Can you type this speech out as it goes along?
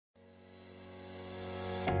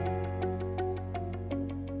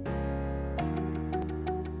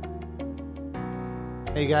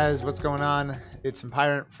Hey guys, what's going on? It's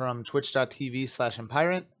Empirant from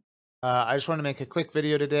twitch.tv/Empirant. I just want to make a quick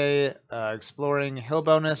video today exploring Hill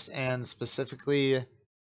Bonus and specifically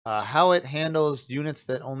how it handles units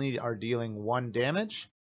that only are dealing 1 damage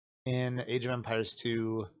in Age of Empires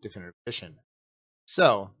 2 Definitive Edition.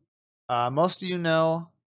 So, most of you know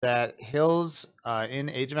that Hills in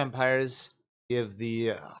Age of Empires give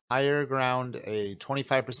the higher ground a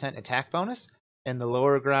 25% attack bonus, and the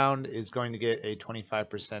lower ground is going to get a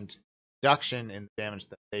 25% reduction in the damage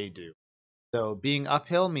that they do. So being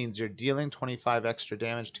uphill means you're dealing 25 extra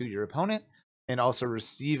damage to your opponent and also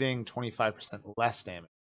receiving 25% less damage.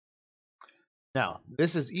 Now,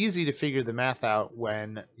 this is easy to figure the math out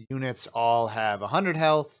when units all have 100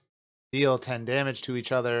 health, deal 10 damage to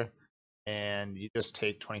each other, and you just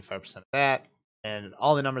take 25% of that, and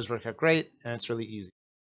all the numbers work out great, and it's really easy.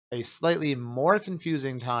 A slightly more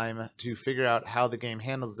confusing time to figure out how the game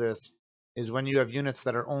handles this is when you have units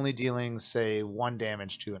that are only dealing, say, 1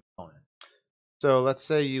 damage to an opponent. So let's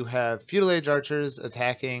say you have Feudal Age archers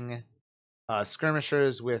attacking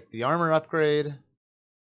skirmishers with the armor upgrade,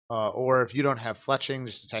 or if you don't have fletching,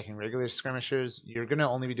 just attacking regular skirmishers, you're going to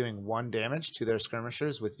only be doing 1 damage to their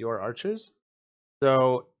skirmishers with your archers.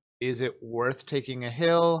 So is it worth taking a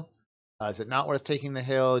hill? Is it not worth taking the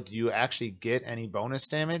hill? Do you actually get any bonus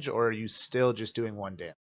damage, or are you still just doing 1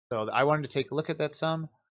 damage? So I wanted to take a look at that some,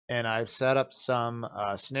 and I've set up some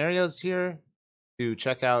scenarios here to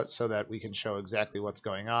check out so that we can show exactly what's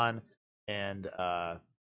going on and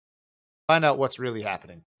find out what's really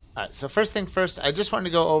happening. Alright, so first thing first, I just wanted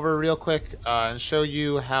to go over real quick and show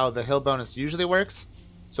you how the hill bonus usually works.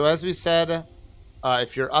 So as we said,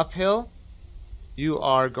 if you're uphill, you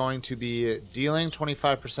are going to be dealing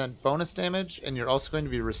 25% bonus damage, and you're also going to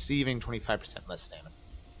be receiving 25% less damage.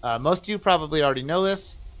 Most of you probably already know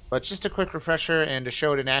this, but just a quick refresher and to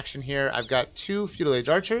show it in action here, I've got 2 Feudal Age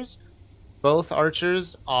archers. Both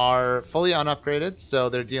archers are fully unupgraded, so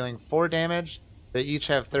they're dealing 4 damage. They each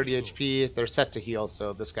have 30 HP. They're set to heal,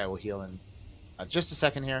 so this guy will heal in just a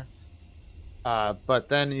second here. But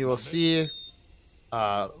then you will see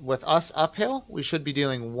with us uphill, we should be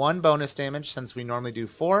dealing 1 bonus damage since we normally do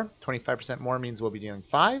 4. 25% more means we'll be dealing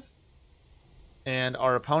 5. And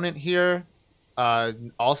our opponent here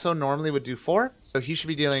also normally would do 4, so he should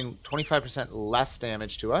be dealing 25% less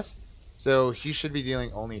damage to us. So he should be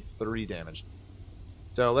dealing only 3 damage.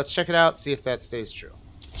 So let's check it out, see if that stays true.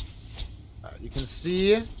 You can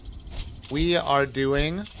see we are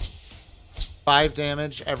doing 5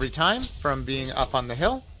 damage every time from being up on the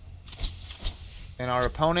hill. And our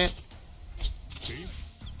opponent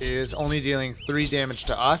is only dealing 3 damage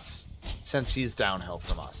to us since he's downhill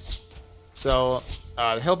from us. So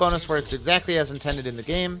the hill bonus works exactly as intended in the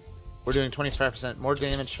game. We're doing 25% more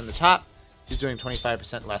damage from the top. He's doing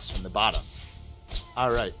 25% less from the bottom.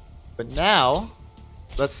 Alright, but now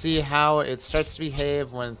let's see how it starts to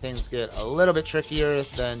behave when things get a little bit trickier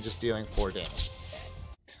than just dealing 4 damage.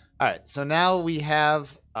 Alright, so now we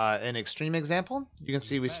have an extreme example. You can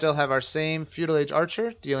see we still have our same Feudal Age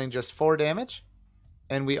archer dealing just 4 damage.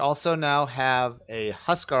 And we also now have a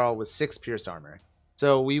Huskarl with 6 pierce armor.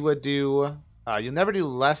 So we would do, you'll never do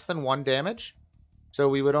less than 1 damage. So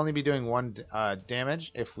we would only be doing 1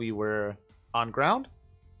 damage if we were on ground,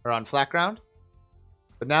 or on flat ground.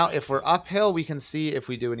 But now if we're uphill, we can see if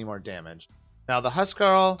we do any more damage. Now the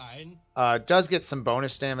Huskarl does get some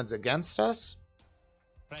bonus damage against us.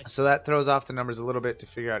 So that throws off the numbers a little bit to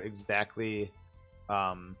figure out exactly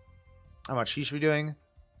how much he should be doing.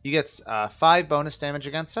 He gets 5 bonus damage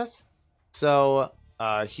against us. So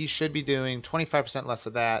he should be doing 25% less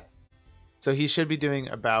of that. So he should be doing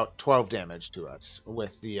about 12 damage to us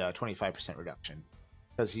with the 25% reduction.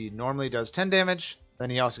 Because he normally does 10 damage. Then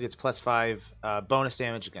he also gets plus 5 bonus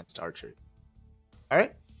damage against archer.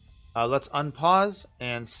 Alright. Let's unpause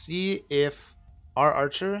and see if our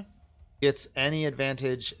archer gets any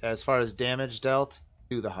advantage as far as damage dealt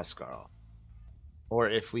to the Huskarl. Or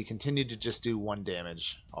if we continue to just do 1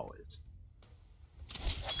 damage always.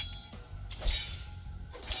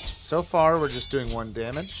 So far we're just doing 1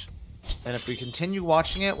 damage. And if we continue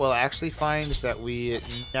watching it, we'll actually find that we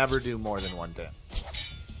never do more than 1 damage.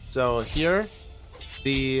 So here,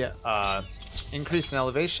 the increase in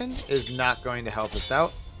elevation is not going to help us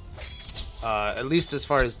out. At least as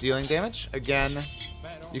far as dealing damage. Again,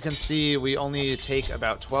 you can see we only take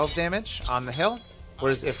about 12 damage on the hill.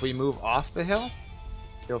 Whereas if we move off the hill,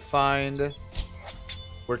 you'll find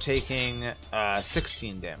we're taking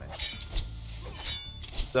 16 damage.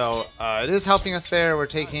 So it is helping us there. We're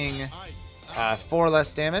taking 4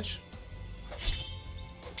 less damage.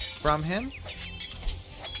 from him,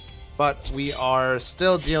 but we are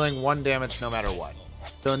still dealing 1 damage no matter what.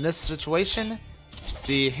 So in this situation,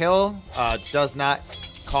 the hill does not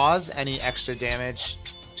cause any extra damage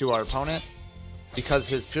to our opponent because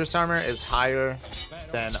his Pierce Armor is higher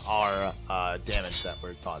than our damage that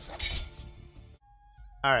we're causing.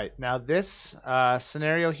 Alright, now this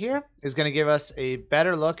scenario here is going to give us a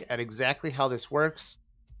better look at exactly how this works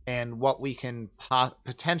and what we can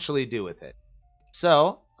potentially do with it.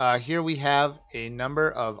 So, here we have a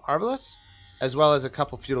number of Arbalists, as well as a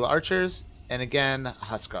couple Feudal Archers, and again,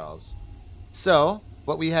 Huskarls. So,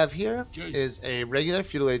 what we have here is a regular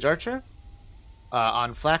Feudal Age Archer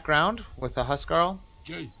on flat ground with a Huskarl,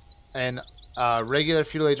 and a regular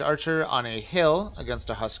Feudal Age Archer on a hill against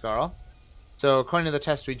a Huskarl. So according to the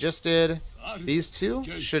test we just did, these two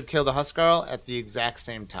should kill the Huskarl at the exact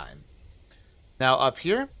same time. Now up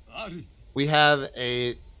here, we have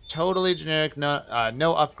a totally generic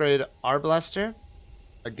no upgrade Arbalaster,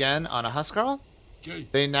 again on a Huskarl.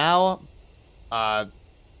 They now,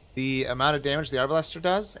 the amount of damage the Arbalaster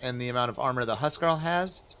does and the amount of armor the Huskarl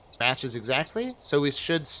has matches exactly, so we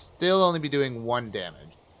should still only be doing 1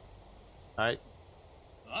 damage. Alright.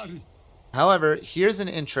 However, here's an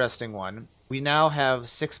interesting one. We now have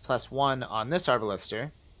 6+1 on this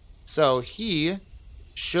Arbalaster, so he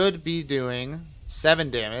should be doing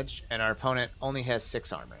 7 damage, and our opponent only has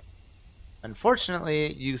 6 armor.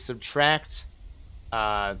 Unfortunately, you subtract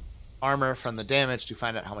armor from the damage to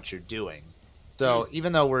find out how much you're doing. So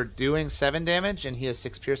even though we're doing 7 damage and he has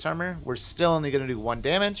 6 Pierce Armor, we're still only going to do 1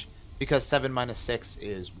 damage because 7 minus 6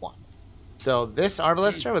 is 1. So this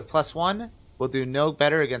Arbalaster with +1 will do no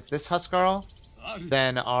better against this Huskarl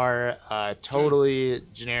than our totally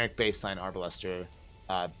generic baseline Arbalaster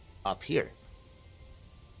up here.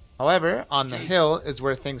 However, on the hill is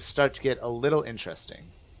where things start to get a little interesting.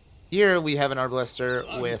 Here we have an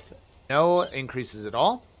Arbalaster with no increases at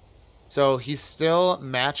all. So he's still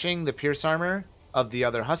matching the Pierce Armor of the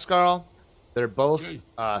other Huskarl. They're both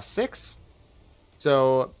 6.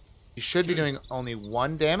 So he should be doing only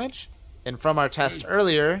 1 damage. And from our test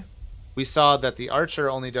earlier, we saw that the Archer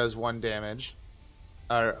only does 1 damage.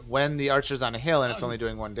 When the Archer's on a hill and it's only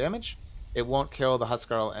doing 1 damage, it won't kill the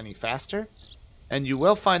Huskarl any faster. And you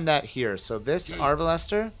will find that here. So this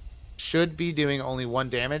Arbalaster should be doing only 1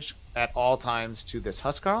 damage at all times to this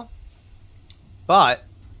Huskarl. But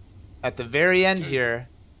at the very end here,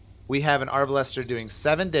 we have an Arbalaster doing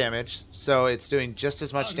 7 damage, so it's doing just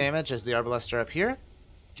as much damage as the Arbalaster up here.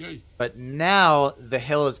 But now the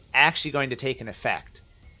hill is actually going to take an effect.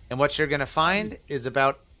 And what you're going to find is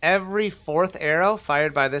about every 4th arrow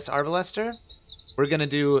fired by this Arbalaster, we're going to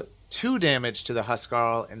do 2 damage to the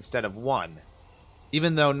Huskarl instead of 1.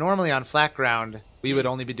 Even though normally on flat ground, we would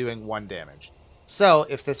only be doing 1 damage. So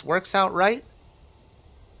if this works out right,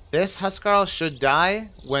 this Huskarl should die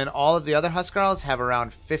when all of the other Huskarls have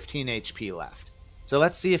around 15 HP left. So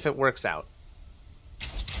let's see if it works out.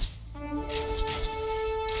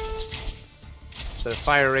 So the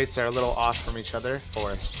fire rates are a little off from each other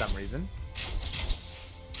for some reason.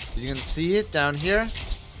 You can see it down here.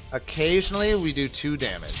 Occasionally we do 2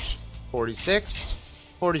 damage. 46,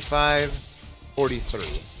 45,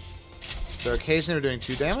 43. So occasionally we're doing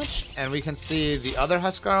 2 damage, and we can see the other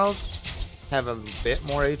Huskarls have a bit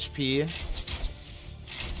more HP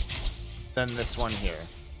than this one here.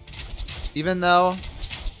 Even though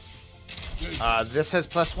this has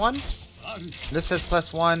 +1, this has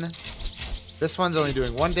 +1, this one's only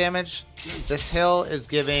doing 1 damage. This hill is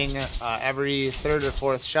giving every 3rd or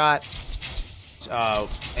 4th shot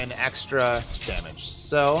an extra damage.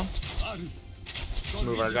 So let's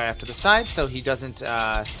move our guy up to the side so he doesn't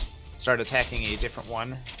start attacking a different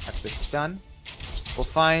one after this is done. We'll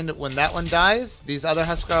find when that one dies, these other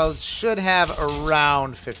Huskarls should have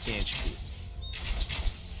around 15 HP.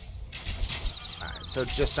 Alright, so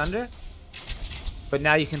just under. But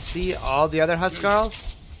now you can see all the other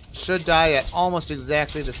Huskarls should die at almost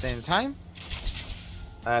exactly the same time.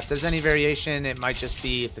 If there's any variation, it might just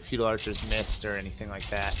be if the Feudal Archers missed or anything like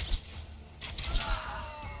that.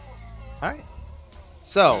 Alright.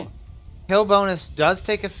 So, hill bonus does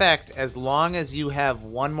take effect as long as you have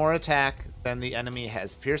 1 more attack than the enemy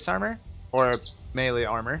has Pierce Armor, or melee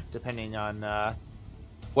armor, depending on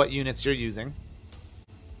what units you're using.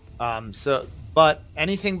 But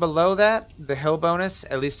anything below that, the hill bonus,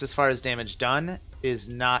 at least as far as damage done, is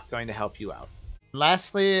not going to help you out.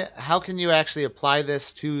 Lastly, how can you actually apply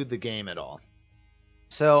this to the game at all?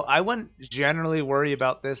 So I wouldn't generally worry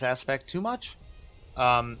about this aspect too much.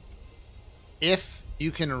 If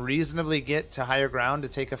you can reasonably get to higher ground to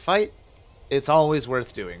take a fight, it's always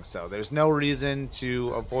worth doing so. There's no reason to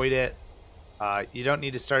avoid it You don't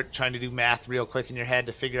need to start trying to do math real quick in your head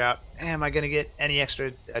to figure out, am I going to get any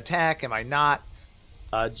extra attack? Am I not?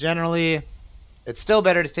 Generally, it's still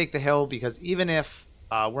better to take the hill, because even if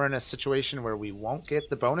we're in a situation where we won't get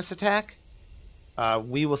the bonus attack,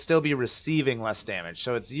 we will still be receiving less damage.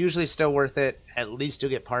 So it's usually still worth it, at least to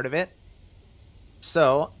get part of it.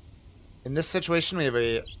 So in this situation, we have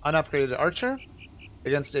a unupgraded archer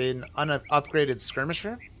against an unupgraded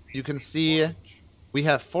skirmisher. You can see we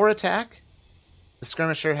have 4 attack. The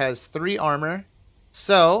skirmisher has 3 armor.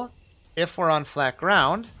 So if we're on flat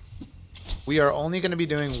ground, we are only going to be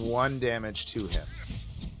doing 1 damage to him.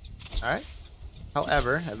 Alright?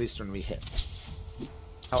 However, at least when we hit.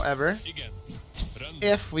 However,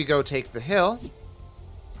 if we go take the hill,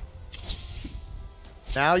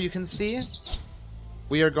 now you can see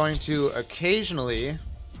we are going to occasionally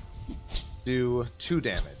do 2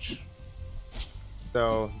 damage.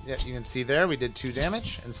 So yeah, you can see there we did 2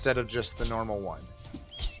 damage instead of just the normal 1.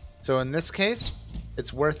 So in this case,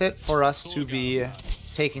 it's worth it for us to be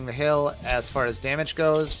taking the hill as far as damage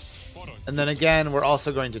goes. And then again, we're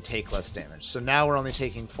also going to take less damage. So now we're only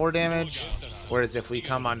taking 4 damage, whereas if we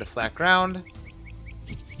come onto flat ground,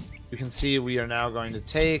 you can see we are now going to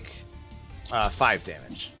take 5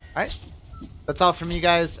 damage. Alright, that's all from you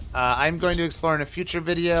guys. I'm going to explore in a future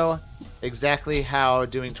video exactly how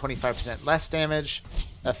doing 25% less damage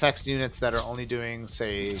affects units that are only doing,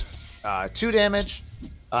 say, 2 damage.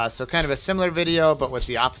 So kind of a similar video, but with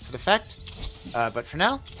the opposite effect. But for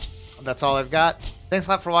now, that's all I've got. Thanks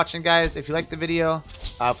a lot for watching, guys. If you liked the video,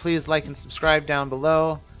 please like and subscribe down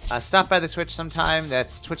below. Stop by the Twitch sometime.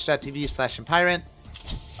 That's twitch.tv/Empirant.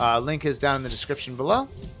 Link is down in the description below.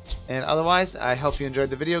 And otherwise, I hope you enjoyed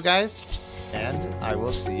the video, guys. And I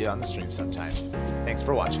will see you on the stream sometime. Thanks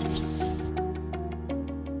for watching.